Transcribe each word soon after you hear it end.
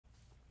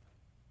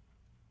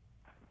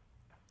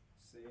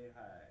Say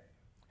hi.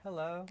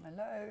 Hello.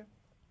 Hello.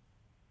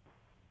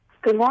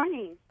 Good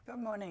morning. Good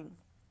morning.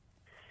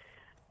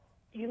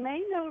 You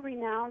may know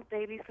renowned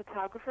baby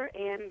photographer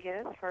Ann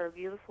Geddes for her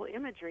beautiful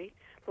imagery,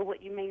 but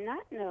what you may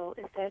not know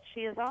is that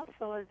she is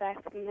also a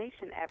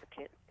vaccination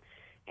advocate.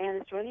 Ann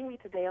is joining me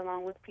today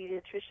along with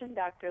pediatrician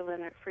Dr.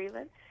 Leonard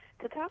Freeland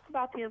to talk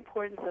about the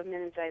importance of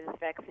meningitis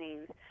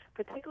vaccines,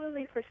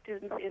 particularly for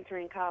students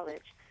entering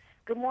college.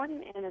 Good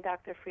morning, Ann and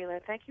Dr.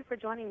 Freeland. Thank you for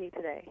joining me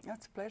today.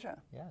 That's a pleasure.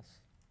 Yes.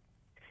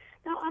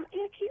 Now, Ann,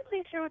 can you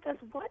please share with us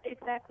what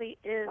exactly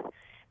is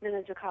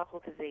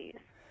meningococcal disease?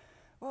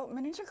 Well,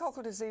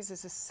 meningococcal disease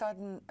is a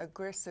sudden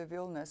aggressive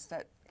illness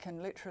that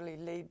can literally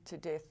lead to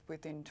death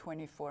within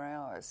 24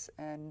 hours.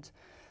 And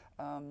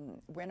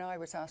when I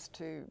was asked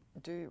to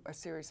do a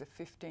series of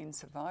 15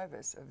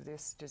 survivors of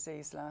this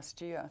disease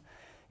last year,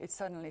 it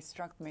suddenly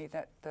struck me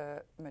that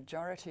the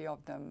majority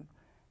of them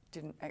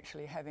didn't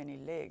actually have any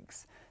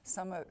legs.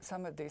 Some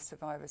of these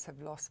survivors have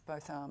lost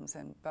both arms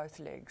and both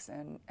legs,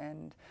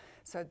 and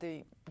so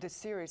the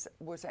series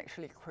was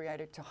actually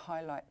created to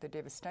highlight the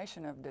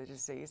devastation of the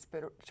disease,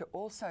 but to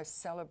also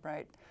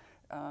celebrate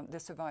the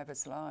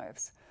survivors'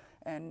 lives.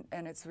 And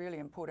it's really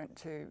important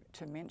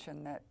to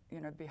mention that, you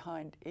know,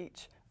 behind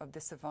each of the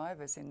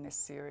survivors in this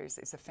series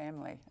is a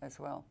family as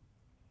well.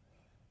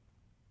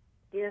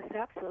 Yes,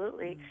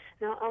 absolutely.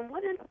 Now,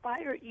 what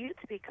inspired you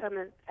to become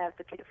an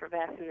advocate for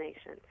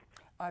vaccinations?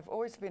 I've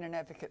always been an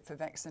advocate for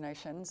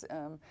vaccinations.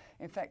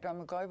 In fact, I'm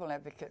a global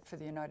advocate for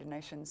the United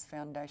Nations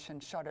Foundation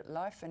Shot at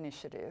Life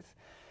initiative,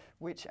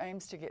 which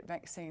aims to get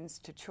vaccines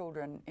to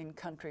children in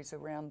countries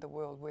around the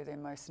world where they're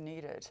most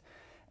needed.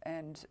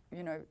 And,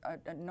 you know,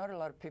 not a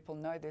lot of people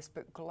know this,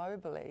 but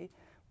globally,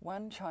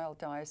 one child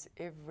dies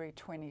every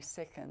 20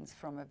 seconds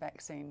from a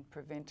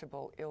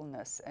vaccine-preventable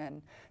illness,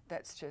 and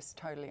that's just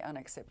totally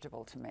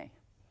unacceptable to me.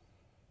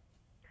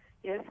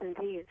 Yes,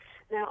 indeed.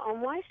 Now,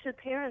 why should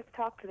parents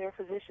talk to their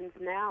physicians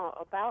now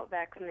about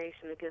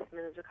vaccination against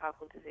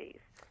meningococcal disease?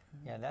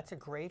 Yeah, that's a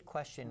great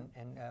question.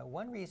 And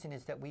one reason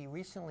is that we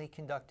recently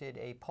conducted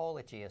a poll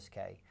at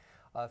GSK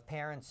of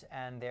parents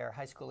and their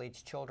high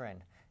school-aged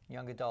children,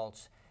 young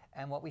adults.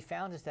 And what we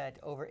found is that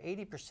over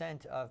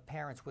 80% of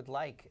parents would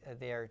like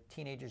their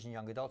teenagers and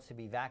young adults to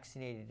be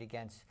vaccinated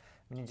against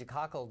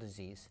meningococcal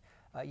disease.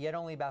 Yet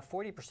only about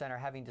 40% are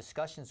having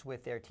discussions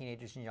with their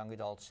teenagers and young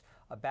adults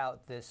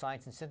about the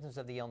signs and symptoms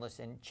of the illness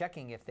and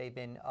checking if they've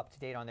been up to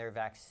date on their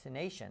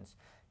vaccinations.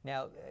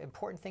 Now,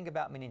 important thing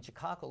about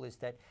meningococcal is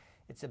that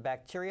it's a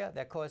bacteria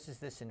that causes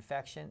this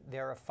infection.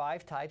 There are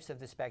 5 types of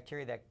this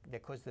bacteria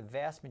that cause the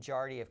vast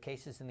majority of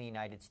cases in the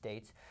United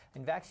States.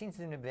 And vaccines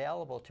have been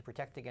available to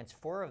protect against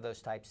 4 of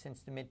those types since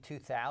the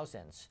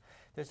mid-2000s.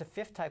 There's a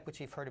 5th type which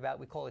we've heard about.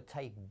 We call it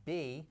type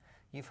B.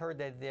 You've heard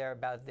that there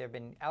have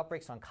been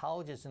outbreaks on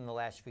colleges in the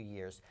last few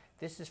years.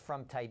 This is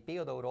from type B,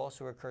 although it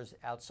also occurs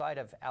outside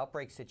of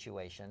outbreak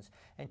situations.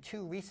 And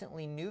 2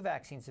 recently new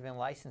vaccines have been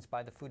licensed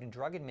by the Food and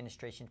Drug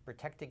Administration to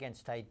protect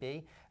against type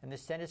B. And the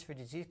Centers for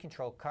Disease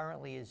Control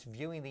currently is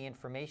viewing the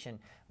information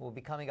and will be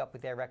coming up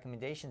with their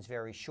recommendations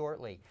very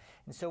shortly.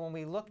 And so when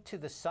we look to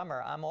the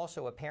summer, I'm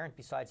also a parent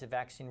besides a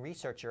vaccine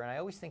researcher, and I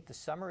always think the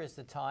summer is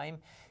the time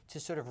to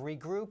sort of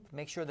regroup,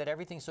 make sure that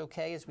everything's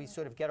okay as we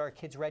sort of get our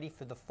kids ready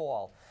for the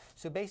fall.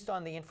 So based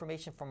on the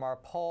information from our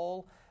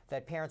poll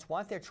that parents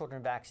want their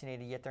children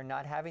vaccinated, yet they're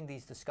not having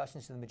these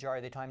discussions the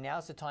majority of the time,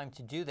 now's the time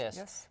to do this.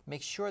 Yes.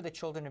 Make sure that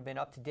children have been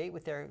up to date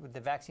with the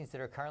vaccines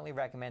that are currently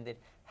recommended,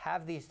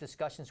 have these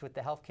discussions with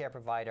the healthcare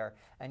provider,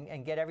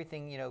 and get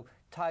everything, you know,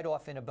 tied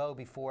off in a bow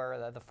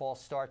before the fall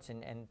starts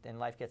and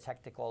life gets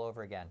hectic all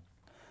over again.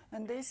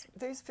 And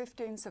these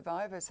 15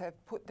 survivors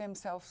have put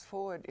themselves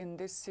forward in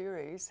this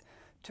series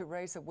to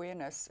raise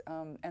awareness,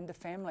 and the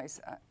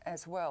families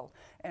as well.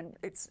 And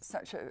it's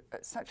such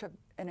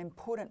an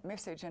important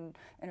message. And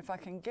if I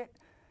can get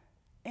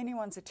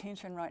anyone's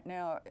attention right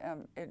now,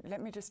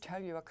 let me just tell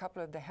you a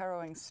couple of the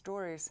harrowing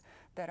stories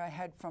that I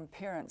had from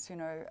parents. You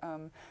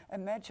know,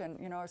 imagine,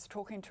 you know, I was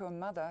talking to a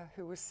mother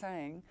who was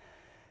saying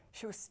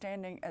she was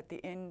standing at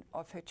the end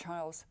of her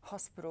child's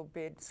hospital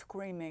bed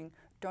screaming,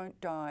 "Don't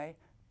die,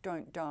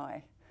 don't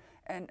die."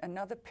 And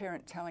another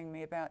parent telling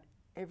me about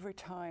every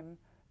time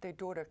their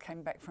daughter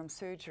came back from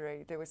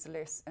surgery, there was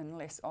less and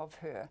less of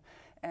her.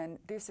 And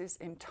this is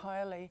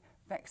entirely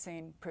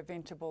vaccine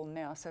preventable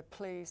now, so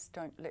please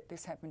don't let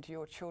this happen to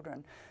your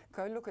children.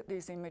 Go look at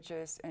these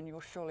images and you'll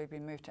surely be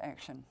moved to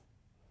action.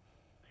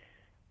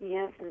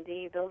 Yes,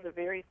 indeed. Those are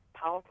very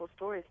powerful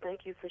stories.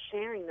 Thank you for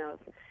sharing those.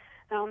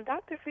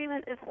 Dr.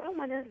 Freeland, if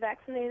someone is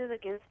vaccinated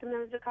against the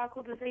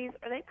meningococcal disease,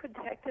 are they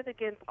protected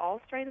against all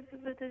strains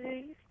of the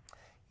disease?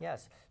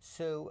 Yes.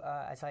 So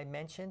as I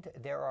mentioned,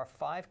 there are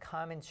 5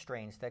 common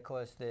strains that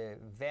cause the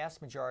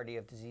vast majority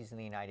of disease in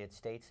the United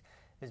States.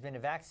 There's been a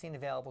vaccine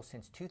available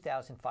since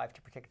 2005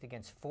 to protect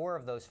against 4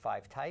 of those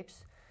 5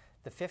 types.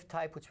 The 5th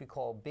type, which we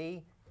call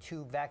B,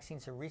 2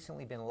 vaccines have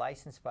recently been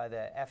licensed by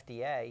the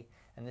FDA,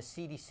 and the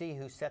CDC,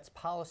 who sets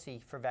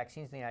policy for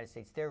vaccines in the United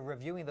States, they're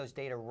reviewing those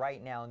data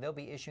right now, and they'll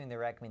be issuing their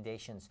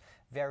recommendations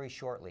very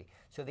shortly.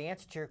 So the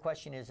answer to your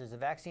question is a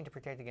vaccine to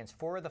protect against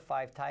 4 of the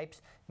 5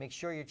 types. Make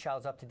sure your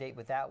child's up to date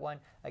with that one.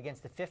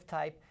 Against the 5th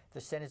type,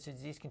 the Centers for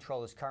Disease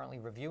Control is currently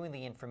reviewing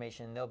the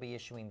information, and they'll be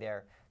issuing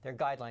their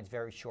guidelines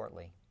very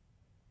shortly.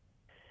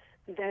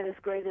 That is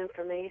great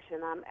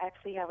information. I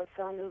actually have a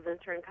son who's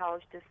entering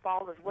college this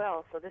fall as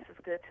well, so this is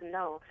good to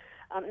know.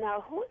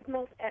 Now, who is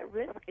most at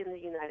risk in the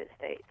United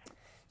States?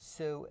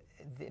 So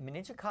the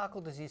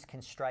meningococcal disease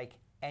can strike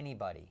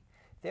anybody.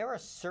 There are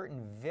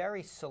certain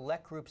very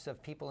select groups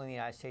of people in the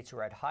United States who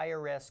are at higher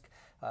risk,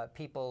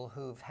 people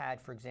who've had,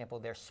 for example,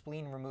 their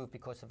spleen removed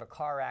because of a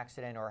car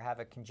accident or have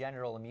a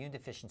congenital immune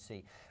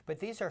deficiency. But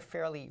these are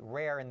fairly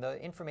rare, and the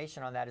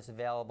information on that is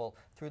available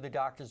through the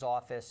doctor's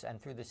office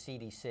and through the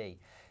CDC.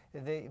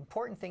 The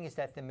important thing is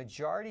that the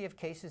majority of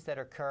cases that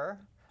occur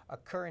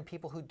in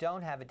people who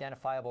don't have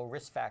identifiable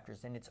risk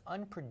factors, and it's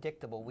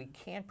unpredictable. We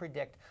can't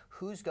predict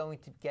who's going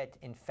to get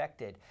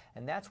infected,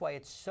 and that's why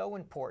it's so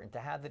important to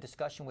have the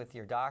discussion with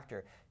your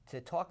doctor to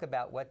talk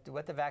about what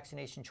the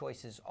vaccination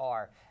choices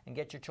are and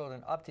get your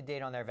children up to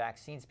date on their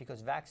vaccines,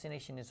 because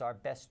vaccination is our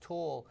best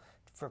tool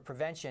for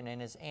prevention.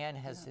 And as Anne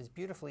has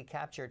beautifully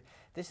captured,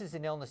 this is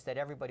an illness that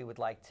everybody would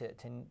like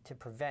to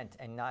prevent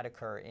and not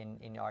occur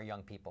in our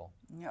young people.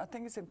 Yeah, I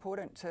think it's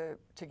important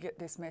to get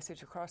this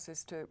message across,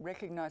 is to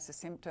recognize the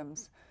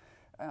symptoms,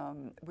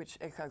 which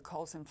echo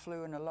colds and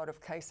flu in a lot of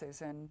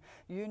cases. And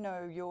you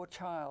know your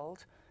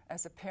child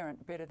as a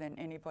parent better than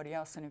anybody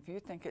else. And if you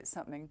think it's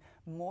something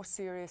more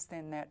serious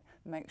than that,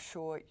 make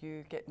sure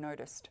you get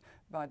noticed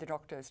by the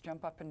doctors.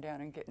 Jump up and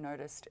down and get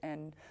noticed.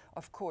 And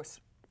of course,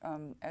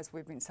 as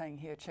we've been saying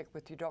here, check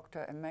with your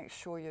doctor and make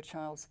sure your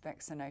child's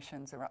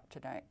vaccinations are up to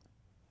date.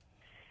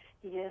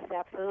 Yes,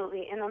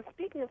 absolutely. And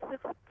speaking of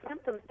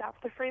symptoms,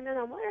 Dr. Freeman,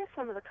 what are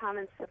some of the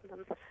common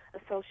symptoms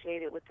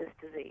associated with this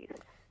disease?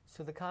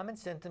 So the common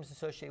symptoms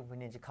associated with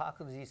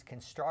meningococcal disease can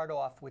start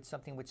off with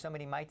something which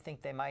somebody might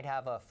think they might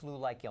have a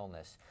flu-like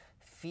illness.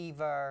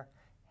 Fever,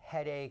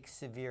 headache,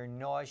 severe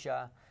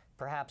nausea,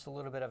 perhaps a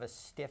little bit of a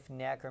stiff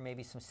neck or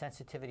maybe some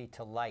sensitivity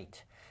to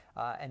light.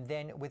 And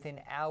then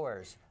within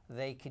hours,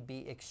 they could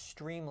be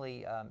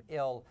extremely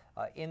ill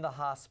in the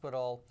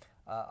hospital.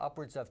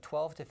 Upwards of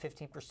 12 to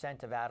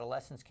 15% of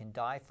adolescents can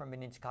die from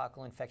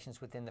meningococcal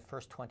infections within the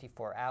first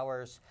 24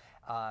 hours.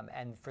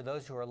 And for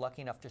those who are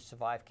lucky enough to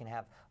survive, can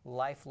have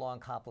lifelong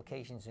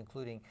complications,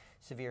 including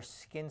severe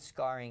skin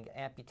scarring,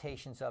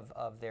 amputations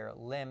of their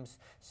limbs,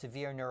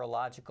 severe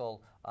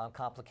neurological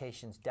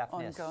complications,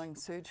 deafness. Ongoing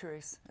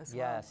surgeries as well.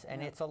 Yes,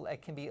 and it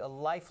can be a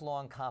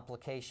lifelong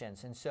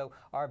complications. And so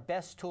our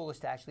best tool is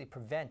to actually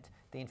prevent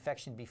the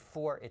infection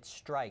before it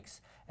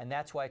strikes. And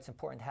that's why it's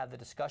important to have the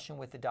discussion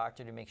with the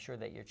doctor to make sure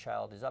that your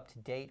child is up to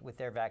date with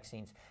their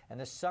vaccines. And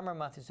the summer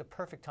month is a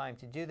perfect time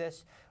to do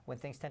this, when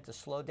things tend to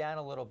slow down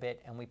a little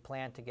bit and we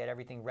plan to get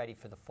everything ready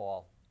for the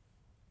fall.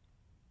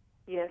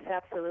 Yes,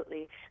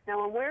 absolutely.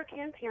 Now, where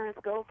can parents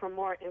go for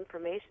more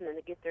information and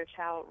to get their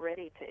child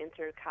ready to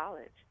enter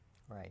college?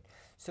 Right.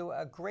 So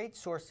a great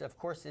source, of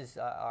course, is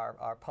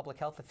our public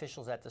health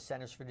officials at the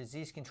Centers for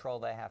Disease Control.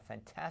 They have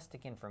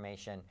fantastic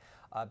information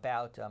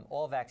about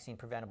all vaccine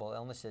preventable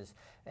illnesses.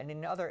 And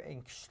another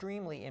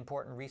extremely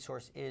important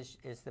resource is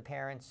the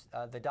parents,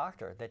 the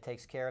doctor that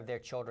takes care of their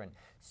children.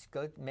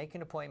 Go make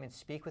an appointment,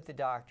 speak with the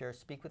doctor,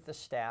 speak with the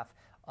staff,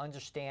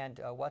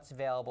 understand what's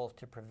available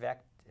to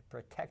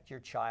protect your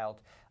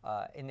child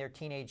in their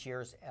teenage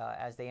years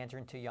as they enter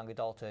into young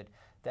adulthood.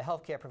 The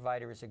healthcare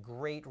provider is a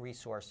great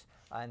resource,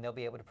 and they'll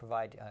be able to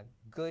provide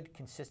good,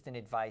 consistent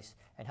advice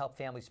and help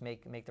families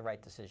make the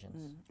right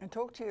decisions. And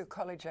talk to your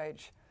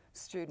college-age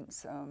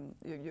students,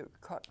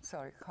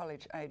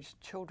 college-age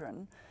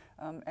children,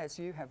 as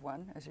you have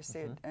one, as you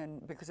said,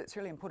 and because it's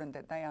really important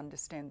that they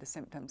understand the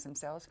symptoms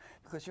themselves,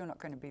 because you're not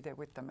going to be there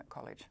with them at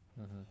college.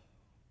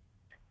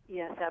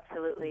 Yes,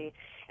 absolutely.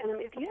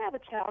 And if you have a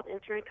child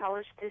entering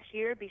college this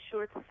year, be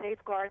sure to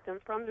safeguard them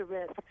from the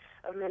risk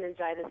of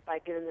meningitis by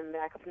getting them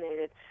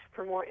vaccinated.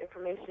 For more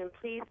information,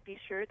 please be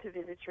sure to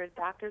visit your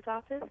doctor's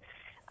office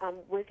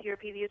with your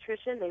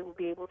pediatrician. They will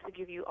be able to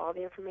give you all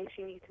the information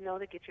you need to know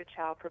to get your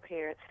child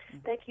prepared.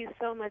 Thank you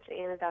so much,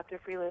 Anne and Dr.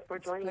 Freeland, for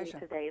joining me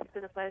today. It's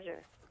been a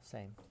pleasure.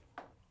 Same.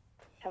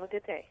 Have a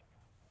good day.